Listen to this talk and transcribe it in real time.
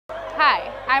Hi,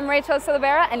 I'm Rachel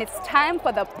Silvera and it's time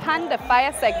for the PAN Di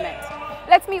Fyah segment.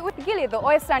 Let's meet with Gillie, the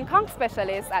Oyster and Conch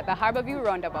specialist at the Harbour View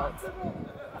Roundabout.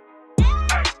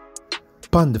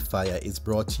 PAN Di Fyah is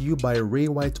brought to you by Ray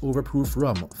White Overproof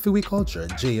Rum, Fiwi Culture,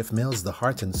 JF Mills, the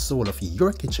heart and soul of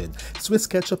your kitchen, Swiss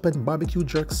ketchup and barbecue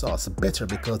jerk sauce, better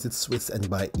because it's Swiss, and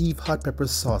by Eve Hot Pepper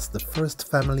Sauce, the first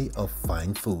family of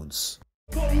fine foods.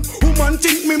 Woman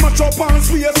think me much up and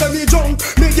swear say me junk.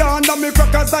 Me yonder me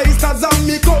crackers oysters and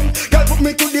me come. Girl put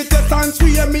me to the test and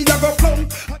swear me da go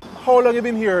plump. How long have you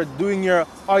been here doing your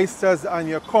oysters and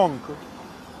your conch?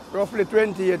 Roughly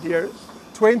 28 years.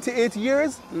 28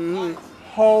 years? Mm-hmm.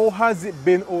 How has it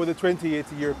been over the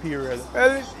 28-year period?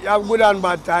 Well, you have good and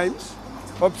bad times,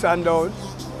 ups and downs.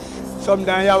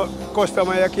 Sometimes you have a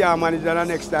customer you can't manage, and the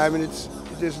next time it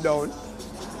is down.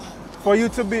 For you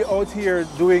to be out here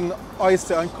doing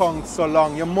oyster and conch so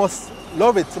long, you must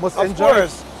love it, you must enjoy it. Of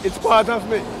course, it's part of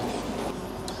me.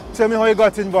 Tell me how you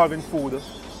got involved in food.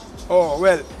 Oh,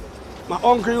 well, my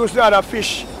uncle used to have a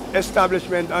fish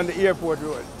establishment on the airport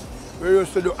road. We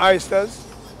used to do oysters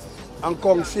and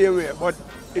conch same way, but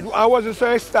I wasn't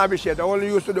so established yet. I only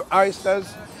used to do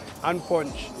oysters and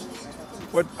punch.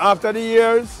 But after the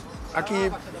years,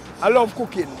 I love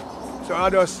cooking, so I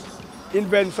just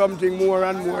invent something more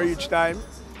and more each time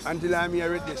until I'm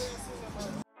here with this.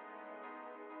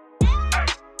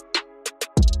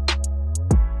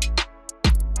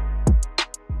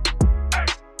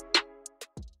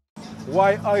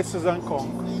 Why oysters and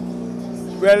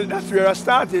conch? Well, that's where I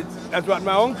started. That's what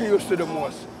my uncle used to do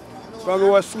most. When we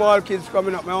were small kids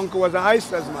coming up, my uncle was an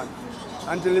oysters man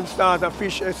until he started a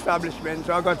fish establishment,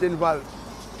 so I got involved.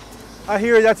 I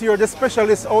hear that you're the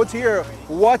specialist out here.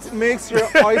 What makes your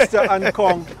oyster and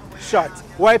conch shot?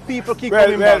 Why people keep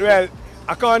coming back? Well,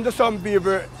 according to some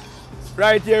people,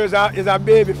 right here is a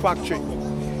baby factory.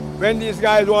 When these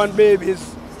guys want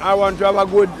babies, I want to have a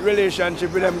good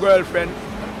relationship with them girlfriend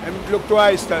and look to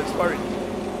oysters for it.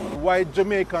 Why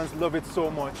Jamaicans love it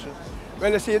so much?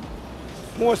 Well, you see,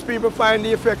 most people find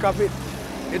the effect of it.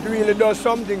 It really does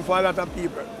something for a lot of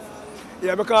people.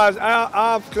 Yeah, because I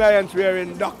have clients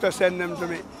wherein doctors send them to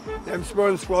me. Them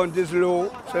sperm count is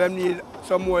low, so they need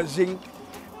some more zinc.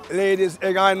 Ladies'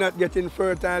 egg are not getting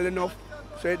fertile enough,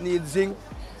 so it needs zinc.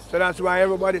 So that's why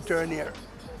everybody turn here.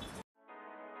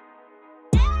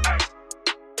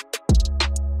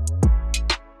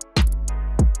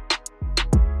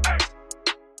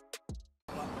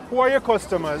 Who are your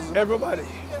customers? Everybody.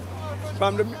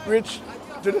 From the rich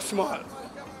to the small.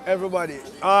 Everybody.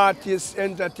 Artists,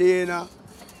 entertainer,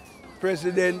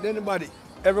 president, anybody.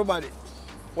 Everybody.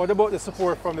 What about the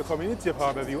support from the community of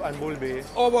Harbour View and Bull Bay?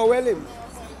 Overwhelming.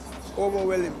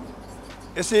 Overwhelming.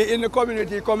 You see, in the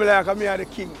community, come like I'm here the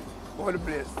king of the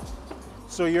place.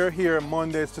 So you're here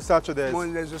Mondays to Saturdays?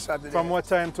 Mondays to Saturdays. From what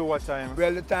time to what time?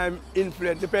 Well, the time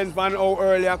influence depends on how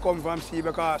early I come from sea,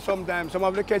 because sometimes some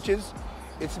of the catches,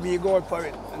 it's me going for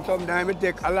it. And sometimes it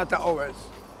takes a lot of hours.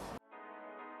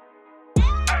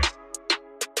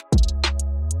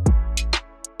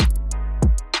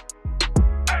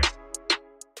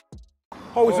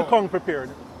 How is the conch prepared?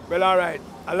 Well, all right.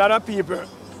 A lot of people,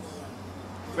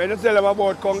 when you tell them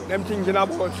about conch, them thinking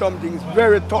about something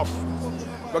very tough.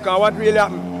 Because what really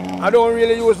happens, I don't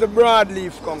really use the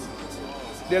broadleaf conch.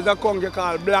 There's a conch you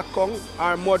call black conch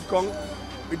or mud conch,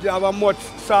 which have a much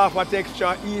softer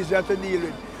texture, easier to deal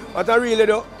with. What I really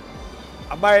do,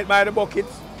 I buy it by the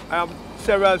buckets. I have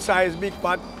several size big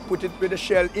pot, put it with the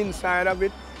shell inside of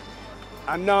it,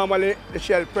 and normally the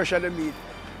shell pressure the meat.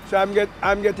 So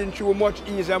I'm getting through much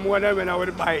easier more than when I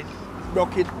would buy it,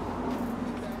 bucket,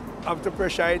 have to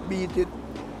pressure it, beat it.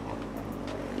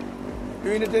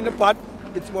 Doing it in the pot,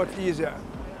 it's much easier.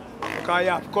 Because you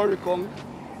have curry conch,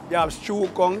 you have stew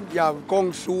conch, you have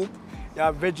conch soup, you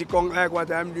have veggie conch like what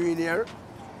I'm doing here.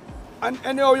 And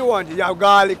anyhow you want it, you have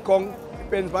garlic conch,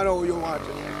 depends on how you want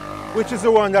it. Which is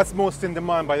the one that's most in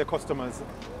demand by your customers?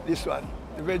 This one,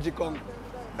 the veggie conch.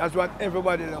 That's what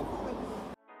everybody loves.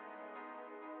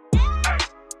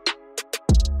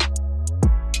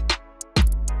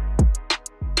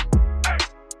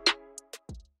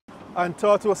 And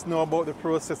talk to us now about the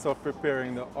process of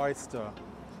preparing the oyster.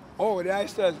 Oh, the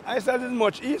oysters. Oysters is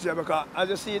much easier because as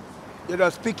you see it, you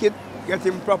just pick it, get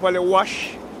him properly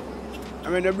washed,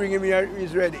 and when you bring him here,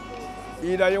 he's ready.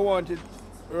 Either you want it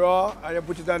raw or you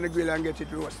put it on the grill and get it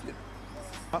roasted.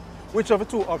 Which of the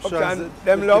two options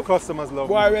the customers love?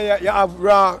 Boy, when you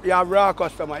have raw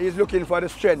customer, he's looking for the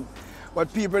strength.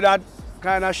 But people that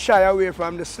kind of shy away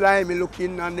from the slimy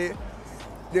looking, and they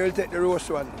will take the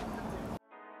roast one.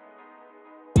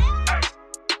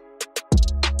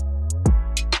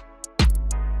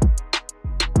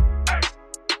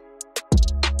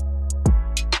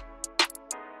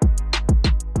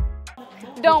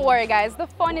 Don't worry guys, the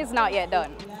fun is not yet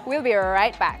done. We'll be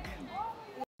right back.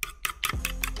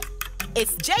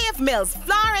 It's JF Mills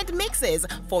Flour and Mixes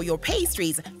for your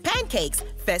pastries, pancakes,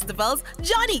 festivals,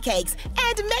 Johnny cakes,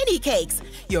 and many cakes.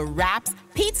 Your wraps,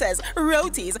 pizzas,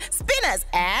 rotis, spinners,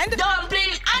 and dumpling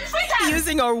and fritters.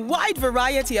 Using our wide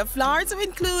variety of flour to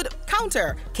include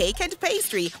counter, cake and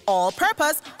pastry,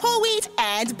 all-purpose, whole wheat,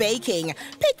 and baking.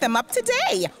 Pick them up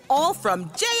today. All from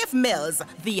JF Mills,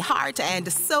 the heart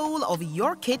and soul of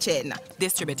your kitchen.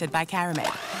 Distributed by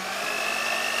Caramel.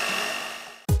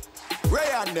 Ray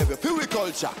and Never, Philly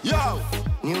culture, yo!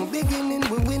 New beginning,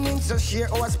 we winning, so share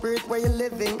our spirit where you're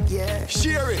living, yeah.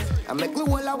 Share it! I make we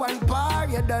all a one bar,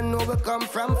 you don't know we come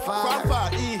from far. From far,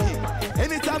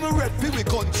 anytime we rap Philly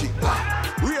country,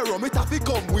 Ray Rum, it have to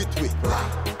come with we.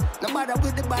 No matter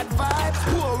with the bad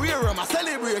vibes, poor Ray Rum, a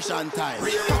celebration time.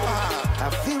 I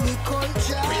feel the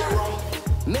culture.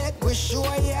 Make we show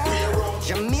ya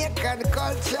Jamaican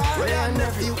culture. Ray and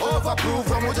Nephew overproof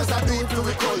from what just a do it to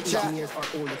the culture.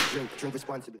 Drink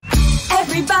responsibly.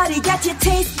 Everybody get your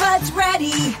taste buds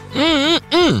ready.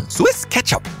 Swiss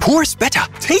ketchup pours better,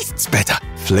 tastes better,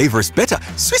 flavors better.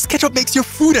 Swiss ketchup makes your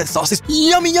food and sauces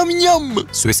yummy, yum, yum.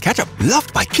 Swiss ketchup,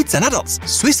 loved by kids and adults.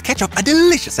 Swiss ketchup, a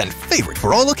delicious and favorite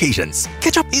for all occasions.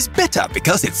 Ketchup is better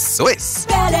because it's Swiss.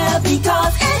 Better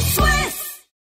because it's Swiss.